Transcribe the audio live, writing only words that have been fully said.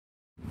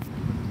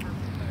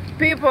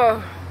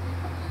People,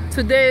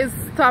 today's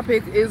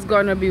topic is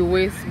gonna be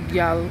waist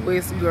gal,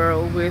 waist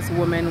girl, waist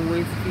woman,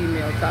 waist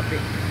female topic.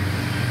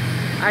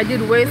 I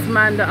did waist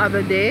man the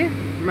other day,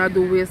 I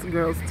do waist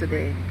girls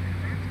today.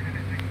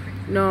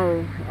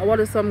 Now, I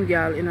want some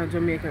gal in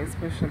Jamaica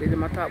especially, they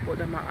might talk about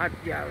them a hot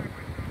gal.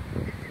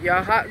 You're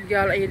a hot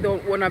gal and you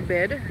don't own a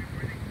bed.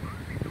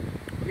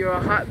 You're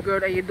a hot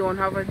girl and you don't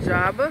have a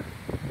job.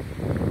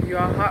 You're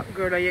a hot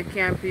girl and you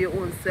can't pay your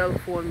own cell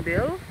phone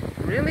bill.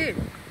 Really?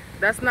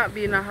 That's not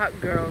being a hot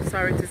girl.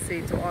 Sorry to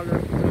say to all the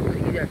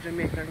little idiot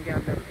Jamaican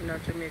girls in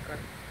Jamaica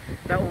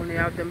that only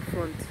have them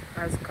front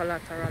as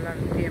collateral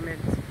and payment.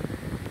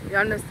 You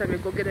understand me?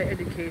 Go get an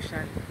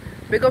education.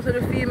 Big up to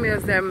the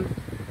females them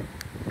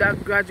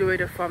that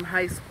graduated from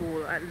high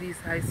school, at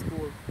least high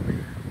school.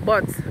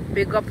 But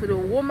big up to the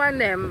woman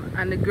them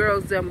and the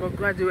girls them who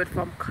graduate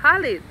from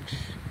college.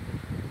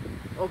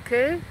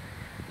 Okay?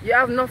 You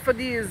have enough of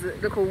these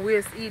little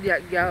waist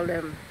idiot girl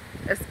them,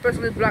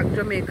 especially black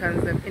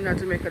Jamaicans them in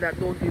Jamaica that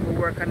don't even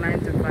work a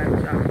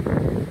 9-to-5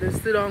 job. They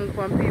sit on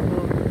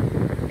people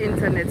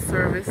internet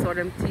service or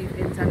them thief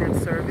internet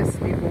service,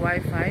 people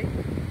Wi-Fi,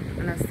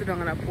 and I sit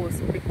down and I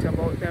post a picture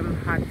about them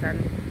hot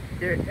and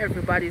they're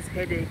everybody's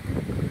headache.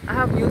 I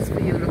have news for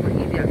you little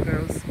idiot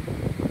girls.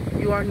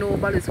 You are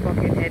nobody's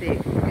fucking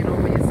headache. You know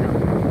for yourself.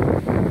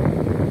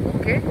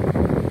 Okay?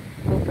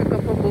 Go pick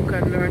up a book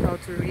and learn how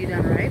to read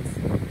and write.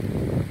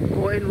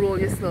 Go enroll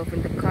yourself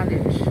into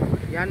college.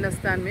 You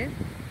understand me?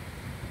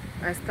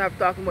 And stop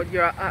talking about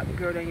you're a hot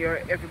girl and you're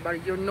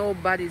everybody. You're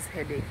nobody's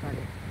headache,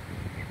 honey.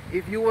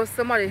 If you were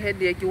somebody's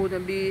headache, you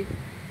wouldn't be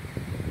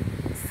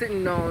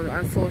sitting down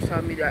on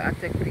social media and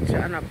take a picture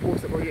and a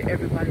post about you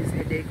everybody's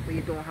headache when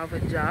you don't have a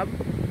job.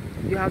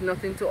 You have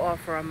nothing to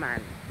offer a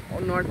man,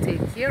 or nor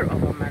take care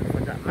of a man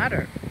for that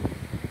matter.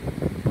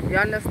 You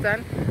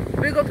understand?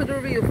 Big up to the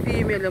real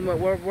female them who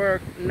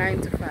work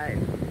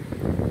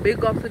 9-to-5.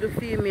 Big up to the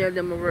female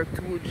them who work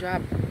 2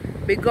 jobs.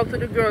 Big up to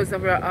the girls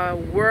that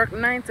work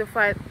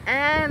 9-to-5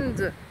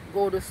 and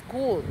go to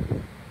school.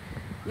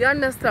 You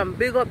understand?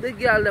 Big up the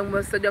girl them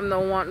who say them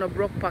don't want no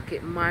broke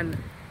pocket man,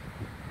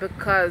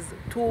 because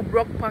 2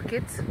 broke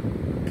pockets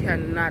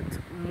cannot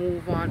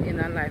move on in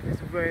a life.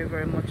 It's very,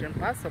 very much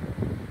impossible.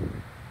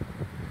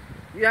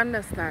 You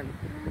understand?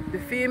 The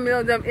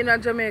female them in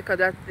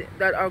Jamaica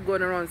that are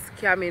going around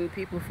scamming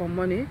people for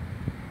money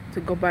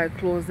to go buy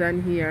clothes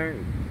and hair.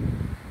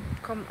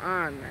 Come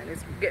on, man.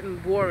 It's getting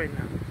boring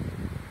now.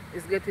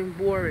 It's getting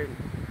boring.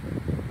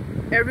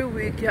 Every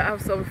week you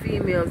have some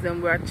females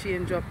them where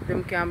change up.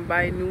 Them can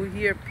buy new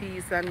hair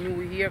piece and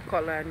new hair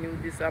color and new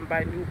this and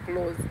buy new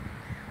clothes.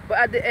 But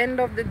at the end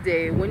of the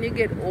day, when you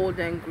get old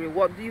and gray,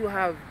 what do you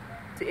have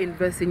to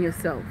invest in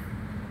yourself?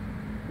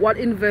 What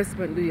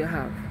investment do you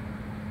have?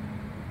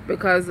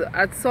 Because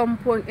at some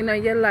point in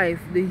your life,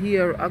 the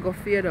hair are going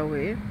to fade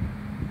away.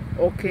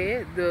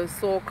 Okay, the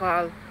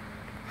so-called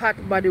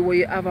hot body where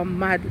you have a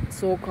mad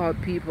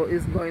so-called people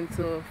is going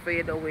to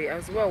fade away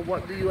as well.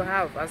 What do you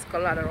have as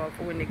collateral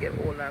for when you get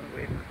old and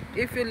gray?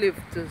 If you live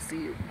to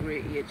see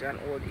gray age and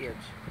old age.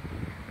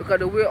 Because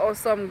the way or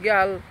some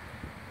gal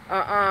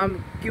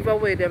give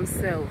away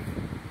themselves,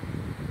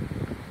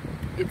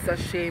 it's a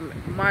shame.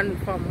 Man,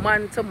 from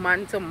man to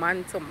man to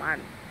man to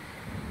man.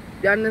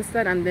 You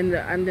understand? And then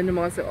the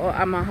man say, oh,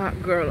 I'm a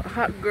hot girl.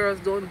 Hot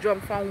girls don't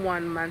jump from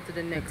one man to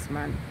the next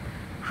man.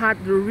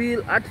 The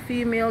real hot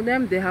female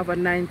them, they have a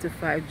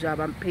 9-to-5 job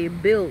and pay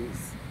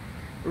bills,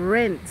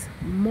 rent,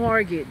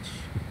 mortgage.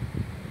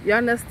 You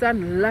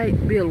understand?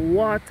 Light bill,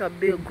 water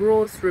bill,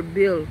 grocery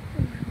bill.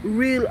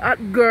 Real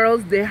hot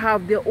girls, they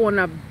have their own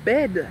a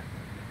bed.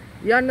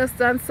 You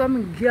understand?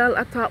 Some girl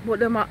I talk about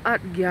them a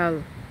hot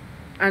girl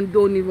and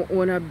don't even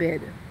own a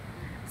bed.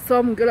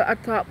 Some girl I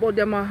talk about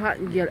them a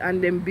hot girl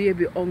and them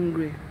baby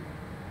hungry.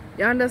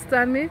 You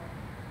understand me?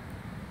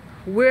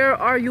 Where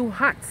are you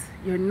hot?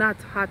 You're not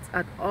hot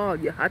at all.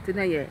 You're hot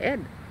in your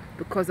head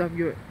because of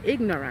your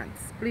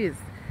ignorance. Please.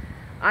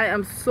 I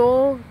am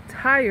so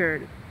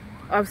tired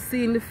of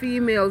seeing the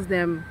females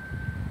them,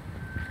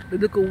 the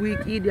little weak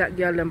idiot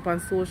girl them on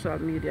social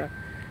media.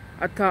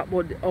 I talk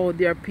about all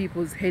their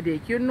people's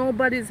headache. You're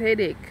nobody's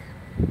headache.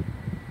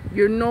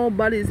 You're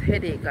nobody's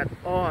headache at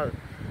all.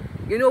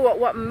 You know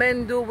what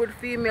men do with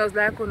females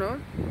like you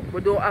know?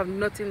 We don't have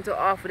nothing to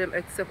offer them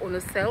except on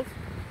the self.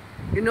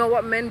 You know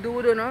what men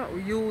do, you know?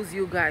 Use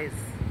you guys.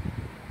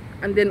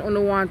 And then on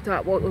the one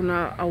talk about on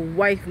a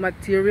wife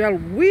material.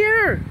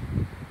 Where?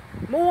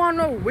 I want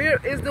to know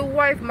where is the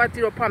wife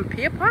material on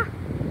paper?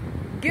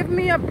 Give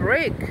me a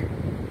break.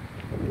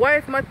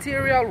 Wife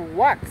material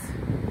what?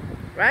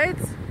 Right?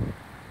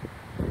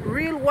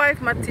 Real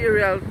wife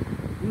material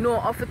know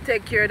how to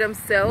take care of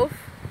themselves,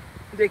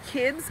 the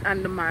kids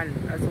and the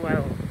man as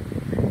well.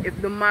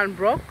 If the man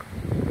broke,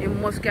 he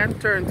must can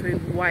turn to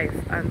his wife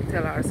and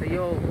tell her, say,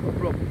 yo,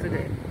 broke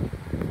today.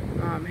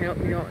 Help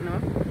me out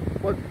now.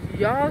 But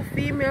y'all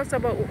females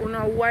about on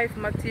a wife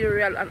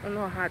material and on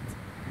a hat.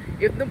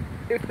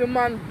 If the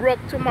man broke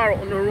tomorrow,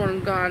 on the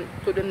run gone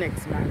to the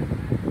next man.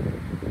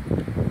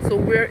 So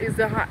where is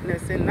the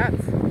hotness in that?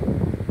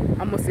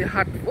 I must say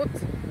hot foot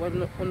when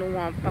no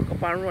want to pack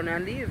up and run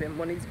and leave him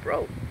when he's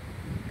broke.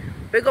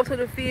 Big up to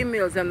the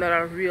females them that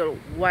are real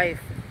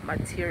wife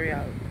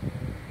material.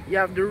 You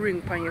have the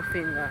ring on your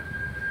finger.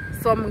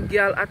 Some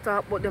girl I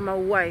talk about them a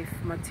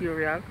wife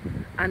material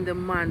and the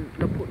man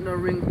they put no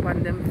ring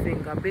on them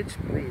finger. Bitch,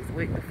 please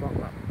wake the fuck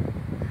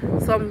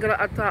up. Some girl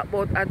I talk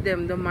about at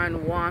them the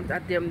man want,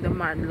 at them the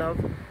man love,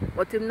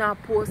 but him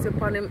not post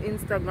it on him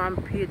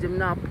Instagram page, him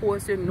not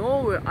post it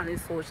nowhere on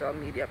his social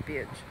media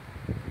page.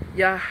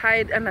 You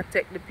hide and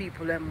attack the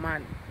people and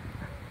man.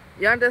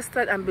 You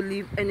understand and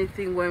believe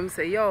anything when him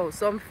say, yo,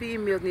 some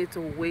females need to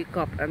wake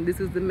up, and this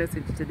is the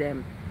message to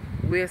them.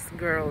 Waste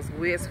girls,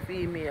 waste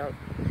female,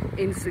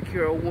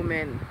 insecure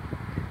women.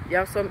 You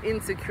have some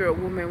insecure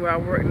women where I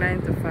work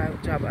 9 to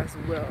 5 job as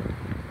well.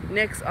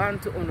 Next on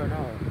to Uno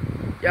now.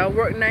 You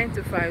work 9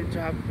 to 5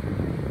 job,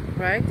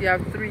 right? You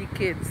have 3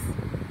 kids.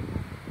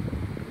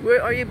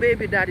 Where are your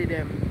baby daddy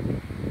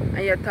them?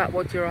 And you talk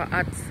about you're a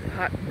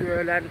hot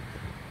girl, and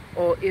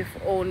or if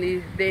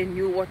only they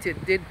knew what you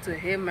did to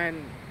him,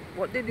 and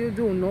what did you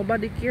do?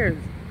 Nobody cares.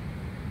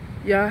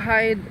 You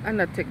hide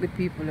and attack the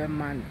people and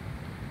man.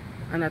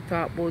 And I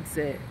talk about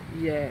say,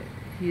 yeah,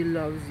 he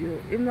loves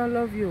you. He not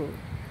love you.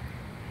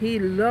 He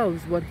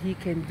loves what he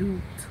can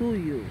do to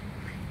you.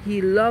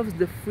 He loves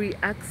the free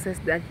access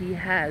that he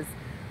has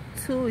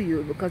to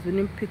you, because when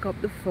you pick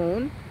up the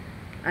phone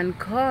and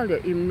call you,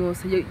 him knows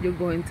so you're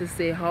going to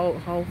say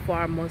how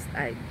far must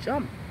I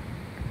jump.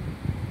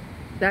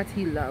 That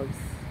he loves.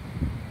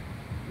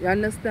 You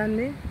understand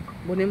me?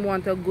 When him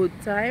want a good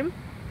time,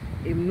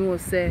 him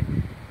knows say,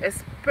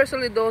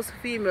 especially those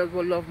females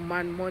who love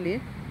man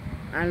money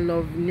and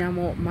love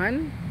nyam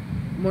man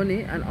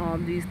money and all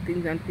these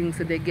things and things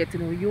that they get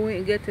in. You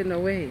ain't getting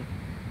away.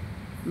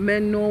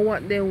 Men know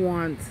what they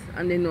want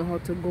and they know how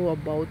to go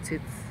about it.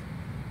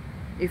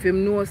 If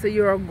him know say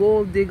you're a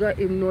gold digger,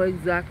 him know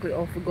exactly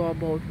how to go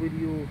about with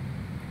you.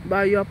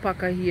 Buy you a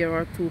pack of here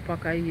or 2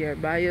 pack of here.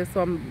 Buy you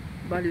some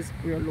body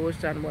spray,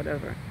 lotion,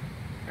 whatever.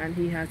 And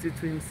he has it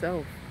to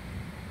himself.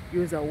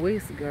 You're a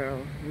waste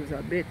girl. You're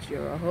a bitch.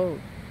 You're a hoe.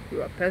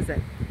 You're a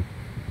peasant.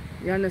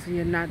 You understand?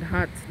 You're not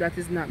hot. That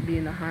is not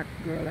being a hot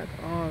girl at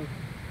all.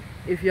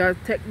 If you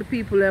take the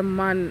people and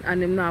man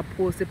and them not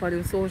post it on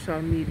the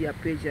social media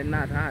page, you're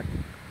not hot.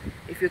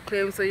 If you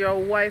claim so you're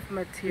wife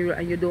material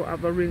and you don't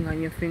have a ring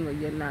on your finger,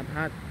 you're not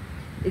hot.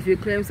 If you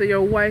claim so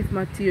you're wife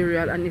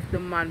material and if the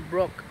man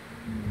broke,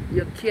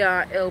 you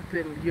can't help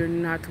him, you're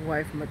not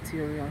wife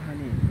material,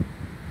 honey.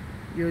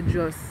 You're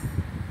just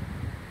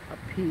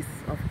a piece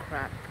of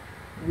crap.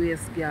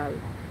 Waste gal.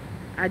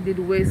 I did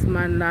waste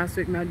man last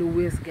week, I do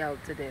waste gal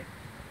today.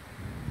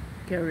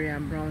 Carrie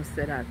Ann Brown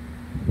said that.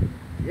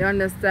 You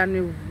understand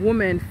me?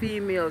 Women,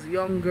 females,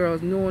 young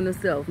girls, know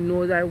yourself,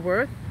 know thy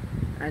worth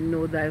and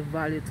know thy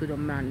value to the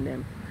man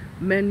them.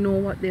 Men know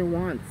what they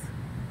want.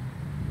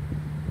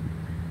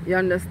 You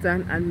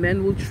understand? And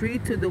men will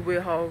treat you the way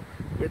how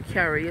you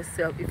carry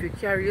yourself. If you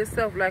carry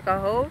yourself like a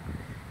hoe,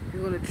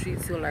 he's going to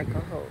treat you like a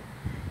hoe.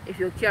 If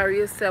you carry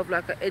yourself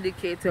like an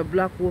educated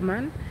black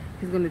woman,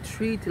 he's going to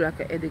treat you like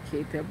an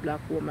educated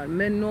black woman.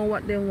 Men know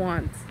what they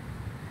want.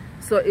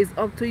 So it's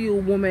up to you,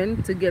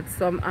 women, to get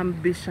some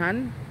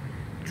ambition.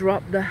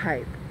 Drop the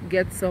hype.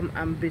 Get some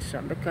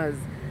ambition, because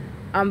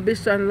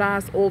ambition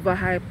lasts over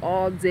hype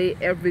all day,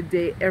 every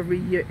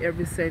year,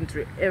 every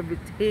century,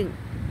 everything.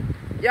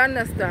 You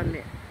understand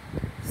me?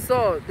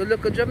 So the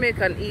local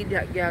Jamaican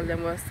idiot girl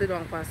them will sit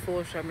on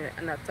social media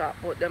and I talk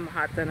about them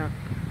hot and I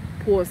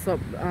post up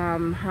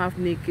half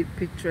naked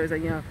pictures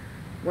and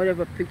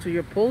whatever picture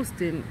you're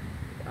posting,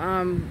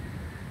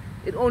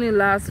 it only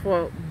lasts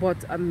for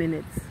but a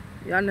minute.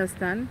 You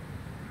understand?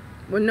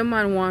 When the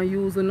man want to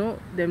use,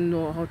 them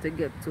know how to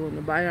get to.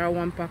 Buy her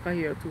 1 pack of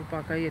here, 2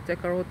 pack of here, take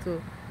her out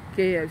to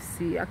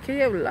KFC. A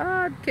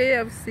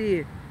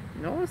KFC.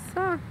 No,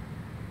 sir.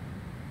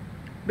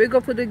 Big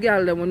up to the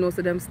girl them who knows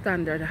them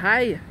standard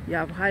high. You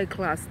have high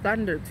class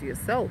standard to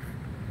yourself.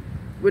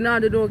 We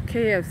not do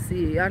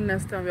KFC, you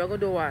understand? We are going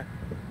to do what?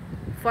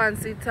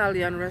 Fancy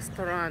Italian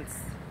restaurants.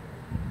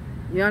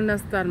 You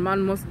understand?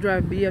 Man must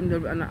drive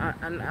BMW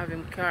and have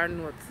him car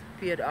notes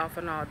paid off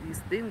and all these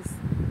things.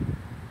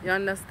 You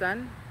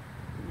understand?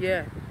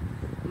 Yeah.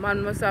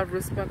 Man must have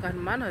respect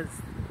and manners.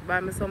 Buy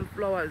me some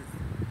flowers.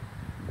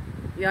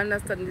 You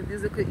understand?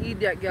 These little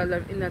idiot girl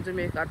in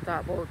Jamaica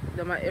talk about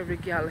them are every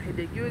girl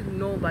headache. You is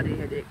nobody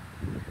headache.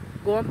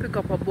 Go and pick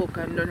up a book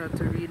and learn how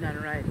to read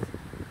and write.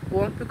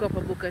 Go and pick up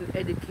a book and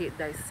educate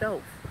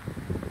thyself.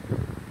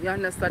 You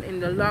understand? In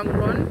the long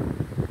run,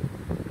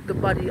 the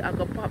body are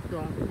gonna pop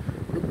down.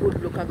 The good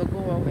look are gonna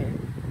go away.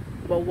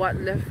 But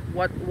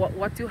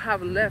what you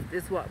have left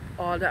is what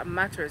all that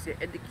matters. Your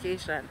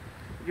education,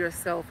 your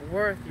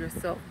self-worth, your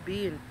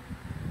self-being.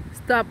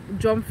 Stop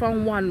jump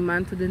from one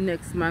man to the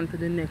next man to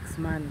the next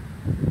man.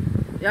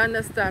 You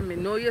understand me?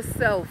 Know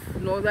yourself,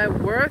 know thy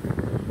worth,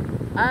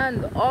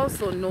 and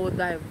also know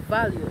thy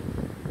value.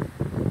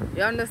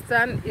 You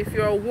understand? If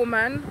you're a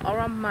woman or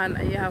a man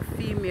and you have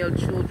female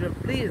children,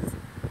 please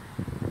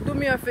do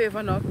me a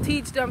favor now,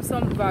 teach them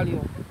some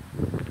value.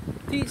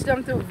 Teach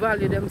them to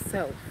value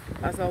themselves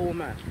as a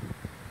woman.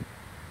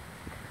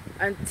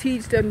 And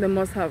teach them they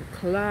must have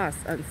class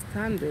and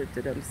standard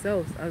to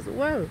themselves as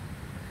well.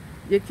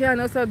 You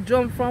can't also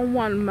jump from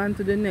one man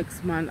to the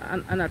next man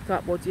and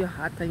talk about your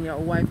hot and your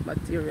wife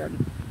material.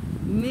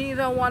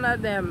 Neither one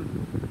of them.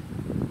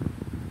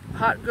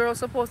 Hot girls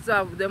supposed to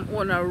have them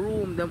own a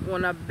room, them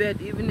own a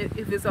bed, even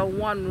if it's a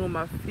one room,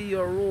 a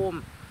fear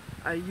room,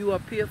 and you are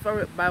pay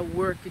for it by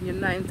working your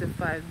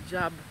 9-to-5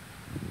 job.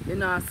 You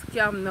know,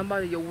 scam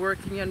nobody, you're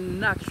working your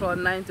natural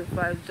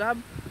 9-to-5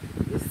 job,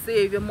 you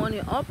save your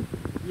money up,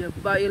 you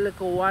buy your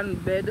little one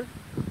bed,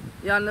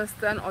 you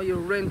understand, or you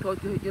rent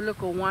out your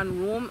little one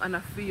room and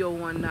a fear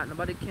one that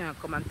nobody can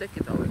come and take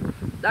it away.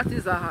 That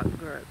is a hot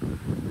girl.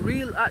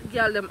 Real hot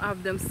girl, them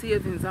have them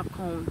savings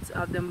account,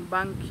 have them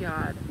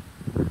backyard.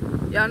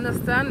 You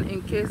understand?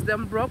 In case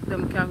them broke,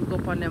 them can go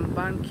up on them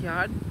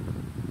backyard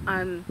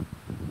and,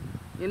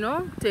 you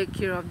know, take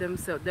care of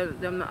themselves.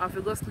 Them not have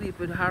to go sleep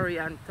with Harry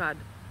and Todd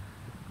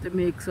to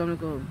make some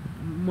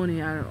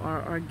money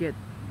or get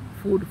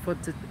food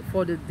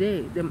for the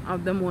day. Them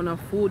have them own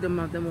food, them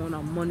have them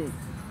own money.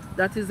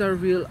 That is a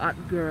real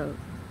hot girl.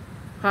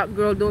 Hot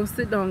girl don't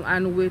sit down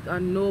and wait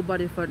on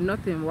nobody for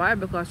nothing. Why?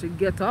 Because she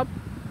get up,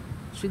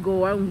 she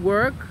go and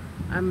work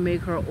and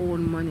make her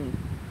own money.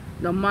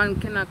 The man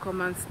cannot come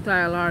and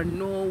style her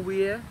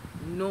nowhere,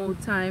 no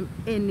time,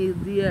 any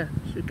day.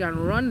 She can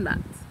run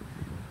that.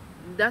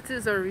 That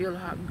is a real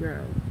hot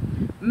girl.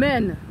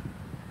 Men,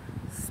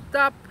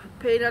 stop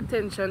paying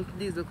attention to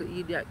these little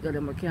idiot girls.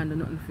 They can't do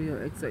nothing for you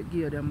except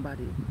give them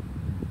body.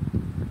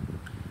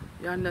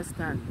 You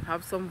understand?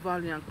 Have some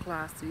value and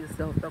class to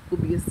yourself. That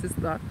could be your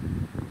sister.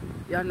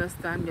 You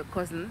understand? Your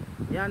cousin.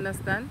 You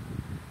understand?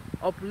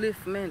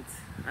 Upliftment.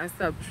 And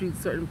stop treat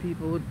certain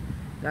people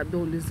that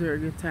don't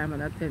deserve your time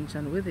and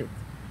attention with it.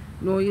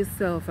 Know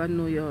yourself and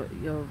know your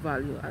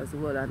value as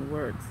well and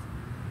words.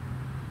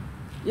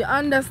 You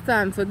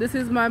understand? So this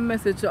is my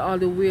message to all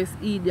the waste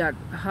idiot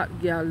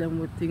hot girl them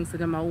with things that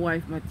them a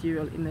wife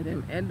material in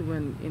them head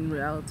when in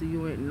reality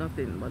you ain't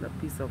nothing but a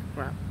piece of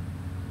crap.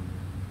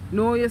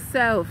 Know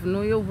yourself,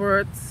 know your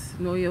worth,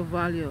 know your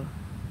value.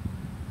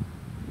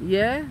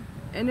 Yeah?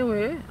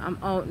 Anyway, I'm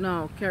out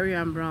now. Carrie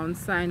Ann Brown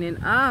signing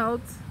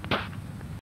out.